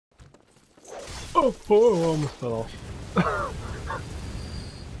Oh, oh, almost fell off.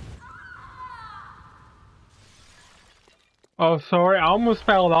 Oh, sorry, I almost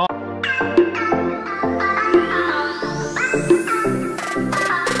fell off.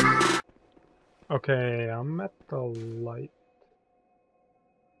 Okay, I'm at the light.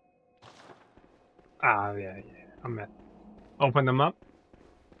 Ah, yeah, I'm at. Open them up.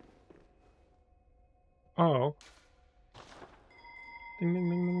 Oh. Ding, ding,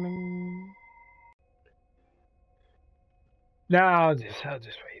 ding, ding, ding. No, I'll just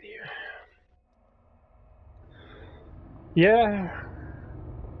wait here. Yeah.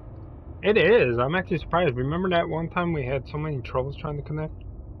 It is. I'm actually surprised. Remember that one time we had so many troubles trying to connect?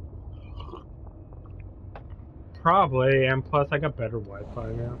 Probably, and plus I got better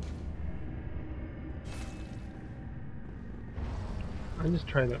Wi-Fi now. I just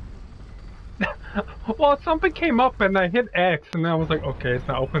tried to... Well, something came up and I hit X and I was like, okay, it's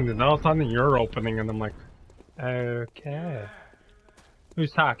not opening. And all of a sudden you're opening and I'm like, okay.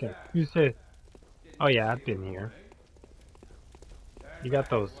 Who's talking? Who said? Oh yeah, I've been here. You got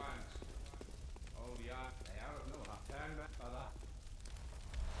those.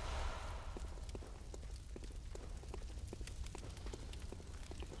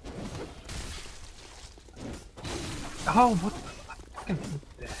 Oh, what the fucking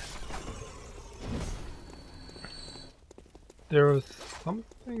hate that. There was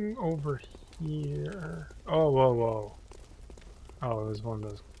something over here. Oh, whoa, whoa. Oh, it was one of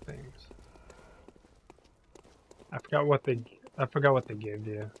those things. I forgot what they give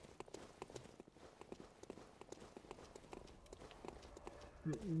you.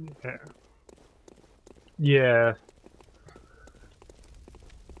 Yeah.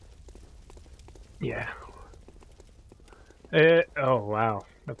 Yeah. Yeah. Oh wow.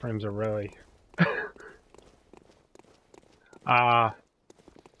 The frames are really I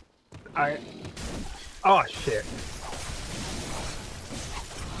oh shit.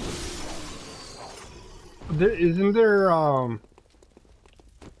 Isn't there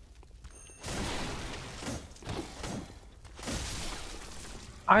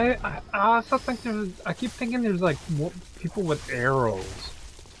I also think I keep thinking there's like people with arrows.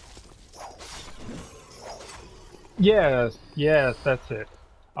 Yes, that's it.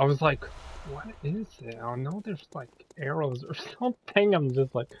 I was like, what is it? I know there's like arrows or something. I'm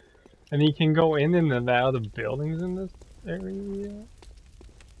just like, and you can go in and out of buildings in this area.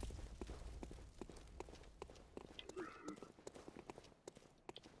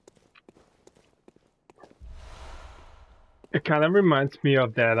 It kind of reminds me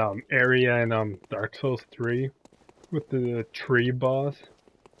of that area in Dark Souls 3 with the tree boss.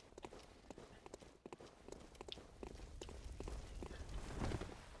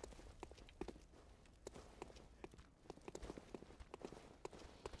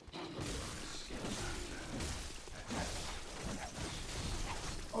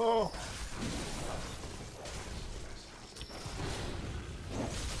 Oh.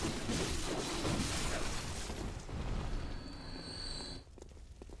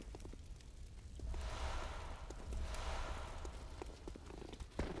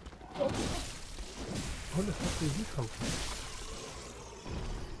 Where the fuck did you come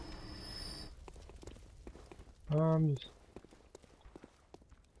from? Just...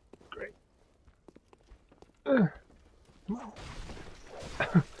 Great. Come on.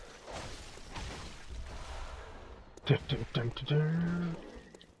 Dun, dun, dun, dun, dun.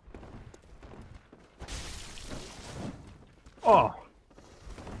 Oh.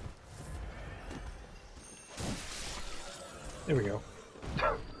 There we go.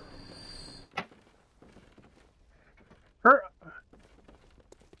 Her...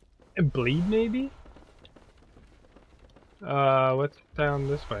 Bleed, maybe? What's down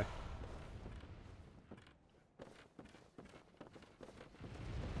this way?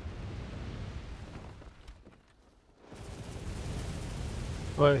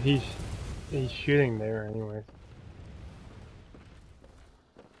 Well, he's shooting there anyway.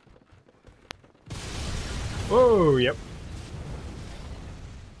 Whoa, yep.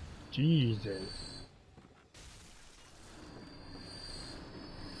 Jesus.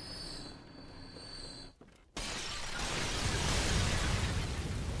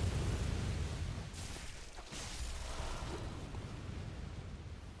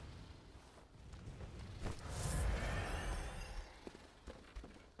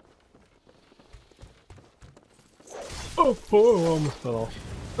 Oh, oh, almost fell off.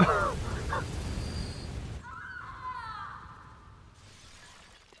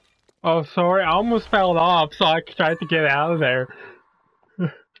 Oh, sorry, I almost fell off, so I tried to get out of there.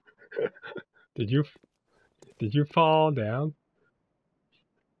 Did you fall down?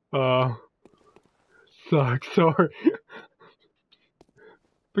 sucks. Sorry.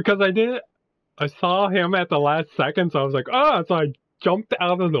 Because I saw him at the last second, so I was like, oh, so I jumped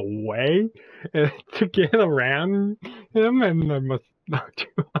out of the way to get around him, and I must not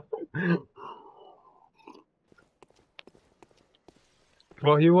do.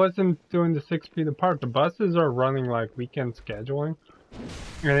 Well, he wasn't doing the 6 feet apart. The buses are running like weekend scheduling,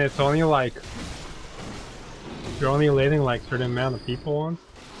 and it's only like you're only letting like certain amount of people on.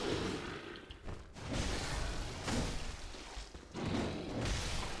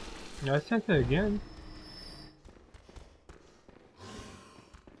 Yeah, I sent it again.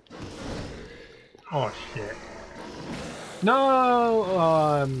 Oh shit.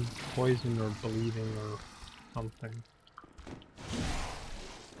 No! Poison or bleeding or something.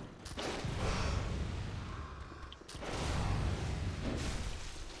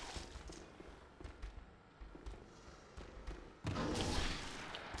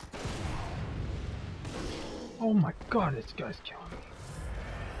 Oh my god, this guy's killing me.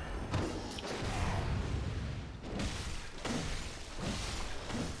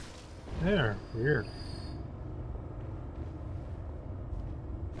 There, weird.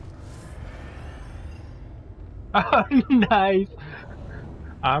 Oh, nice!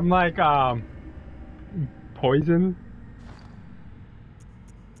 I'm like, poison.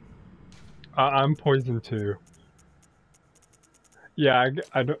 I'm poison too. Yeah,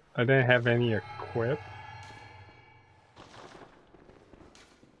 I didn't have any equip.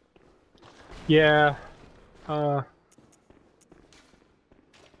 Yeah, oh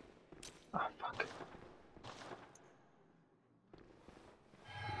fuck.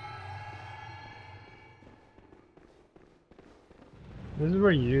 This is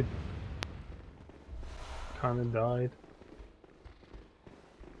where you kinda died.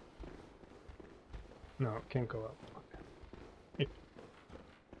 No, it can't go up. Okay.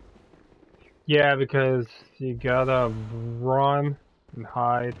 Yeah, because you gotta run and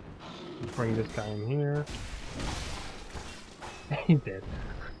hide. Bring this guy in here. He did.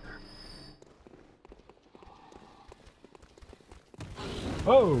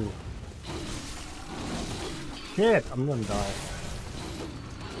 Oh! Shit, I'm gonna die.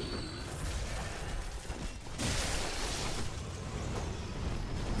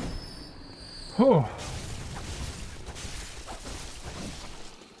 Oh!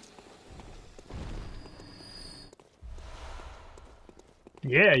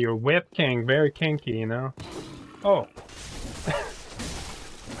 Yeah, your whip king, very kinky, you know? Oh.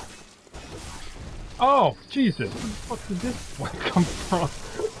 Oh, Jesus! Where the fuck did this one come from?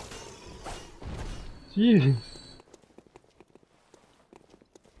 Jeez.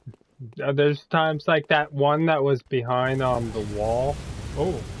 There's times like that one that was behind the wall.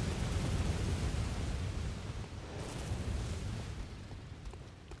 Oh.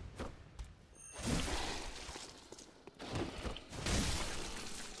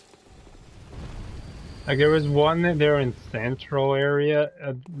 Like there was one there in central area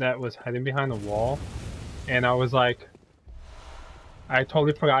that was hiding behind the wall, and I was like, I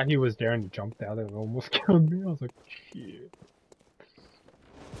totally forgot he was there and he jumped out and it almost killed me. I was like, shit.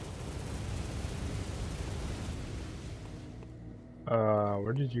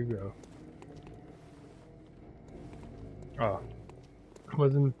 Where did you go? Oh,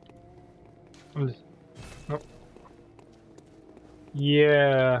 wasn't. I'm just. Oh.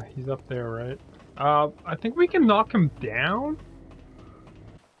 Yeah, he's up there, right? I think we can knock him down.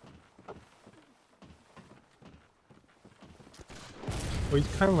 Oh, he's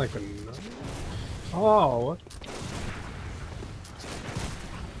kind of like a. Oh, what?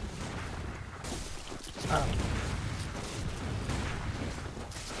 Ow.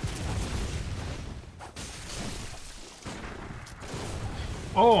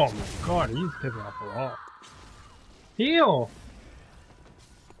 Oh my god, he's picking up a lot. Heal!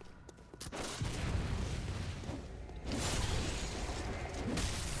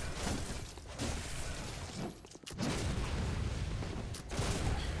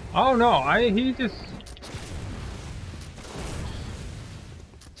 Oh no, he just...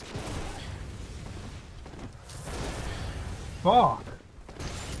 Fuck.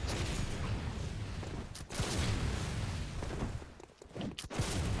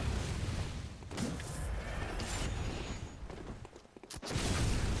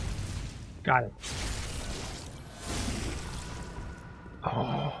 Got him.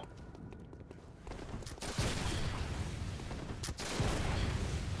 Oh.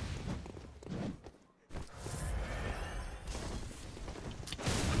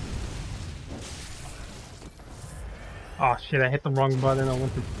 Oh shit, I hit the wrong button. I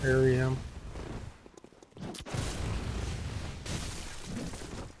went to parry him.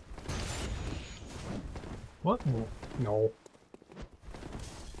 What? No.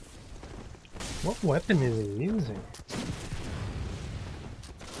 What weapon is he using?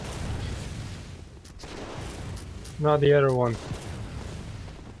 Not the other one.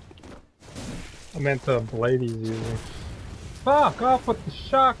 I meant the blade he's using. Fuck off with the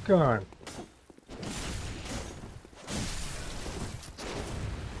shotgun!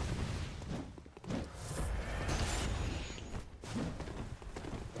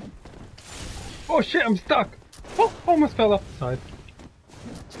 Oh shit, I'm stuck! Oh, almost fell off the side.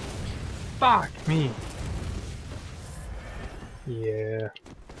 Fuck me. Yeah.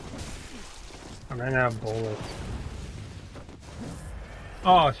 I ran out of bullets.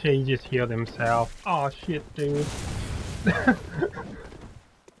 Oh shit, he just healed himself. Oh shit, dude.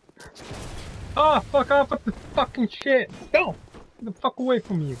 Oh, fuck off with the fucking shit! No! Get the fuck away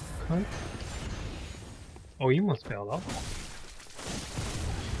from me, you cunt. Oh, he almost fell off.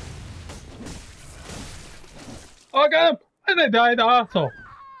 Oh, I got him! And I died also!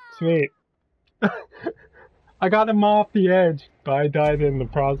 Sweet. I got him off the edge, but I died in the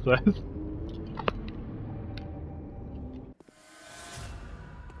process.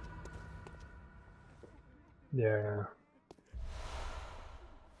 Yeah.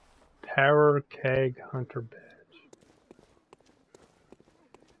 Terror Keg Hunter Badge.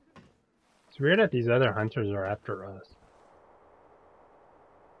 It's weird that these other hunters are after us.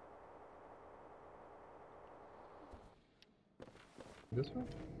 This one?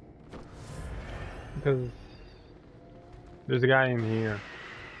 Because there's a guy in here.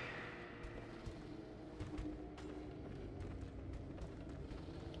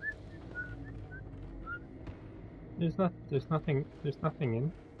 There's nothing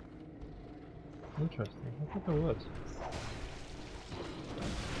in. Interesting. I thought there was.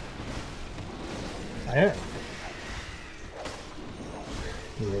 I am.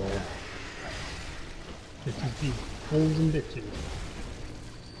 Yeah. Bitches be holes and bitches.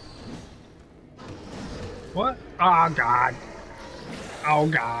 What? Oh god. Oh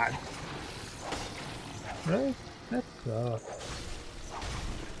god. Really? That sucks.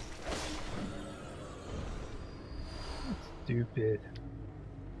 That's stupid.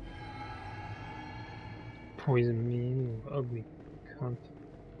 Poison me, you ugly cunt.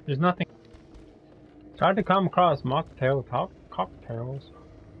 There's nothing. Tried to come across mocktail cocktails.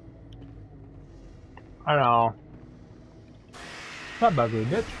 I don't know. That ugly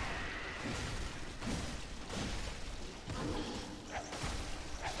bitch.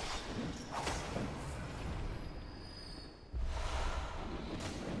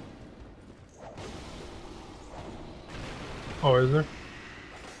 Oh, is there?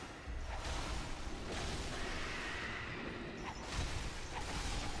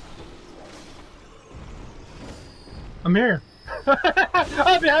 I'm here.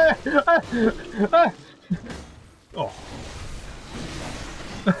 I'm here. Oh.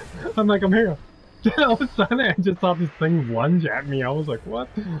 I'm like, I'm here. All of a sudden, I just saw this thing lunge at me. I was like, what?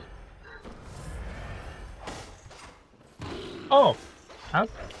 Oh. How? You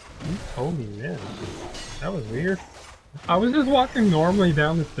totally missed. That was weird. I was just walking normally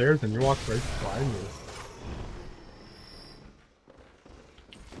down the stairs and you walked right by me.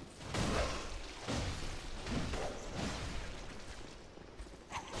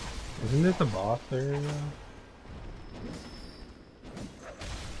 Isn't this a boss area?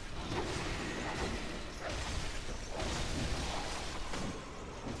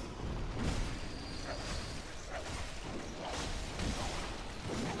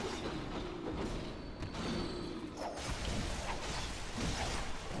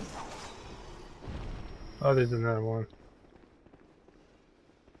 Oh, there's another one.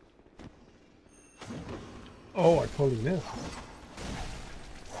 Oh, I totally missed.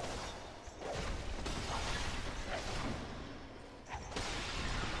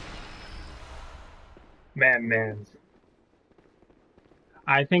 Man.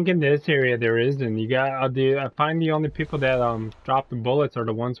 I think in this area there isn't. You got, I find the only people that drop the bullets are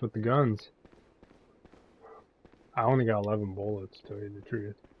the ones with the guns. I only got 11 bullets, to tell you the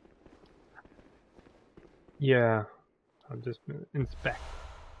truth. Yeah, I'll just inspect.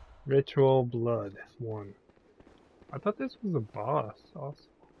 Ritual Blood 1. I thought this was a boss also.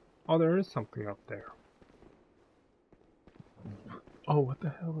 Oh, there is something up there. Oh, what the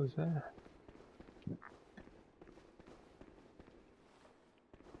hell is that?